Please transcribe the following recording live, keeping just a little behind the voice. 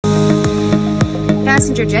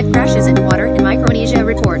passenger jet crashes into water in Micronesia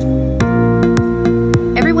report.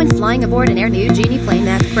 Everyone flying aboard an Air Niugini plane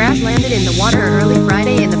that crash-landed in the water early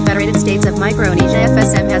Friday in the Federated States of Micronesia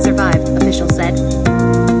 (FSM) has survived, officials said.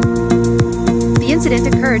 The incident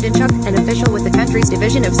occurred in Chuuk, an official with the country's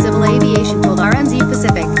Division of Civil Aviation told RNZ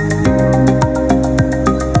Pacific.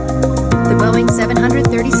 The Boeing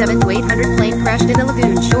 737-800 plane crashed in a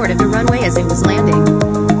lagoon short of the runway as it was landing.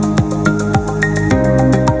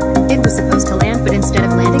 It was supposed to land, but instead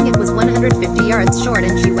of landing it was 150 yards short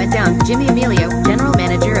and she went down, Emilio, general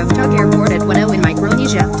manager of Chuuk Airport at Weno in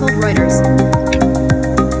Micronesia, told Reuters.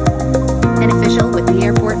 An official with the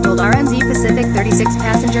airport told RNZ Pacific 36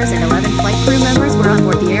 passengers and 11 flight crew members were on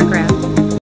board the aircraft.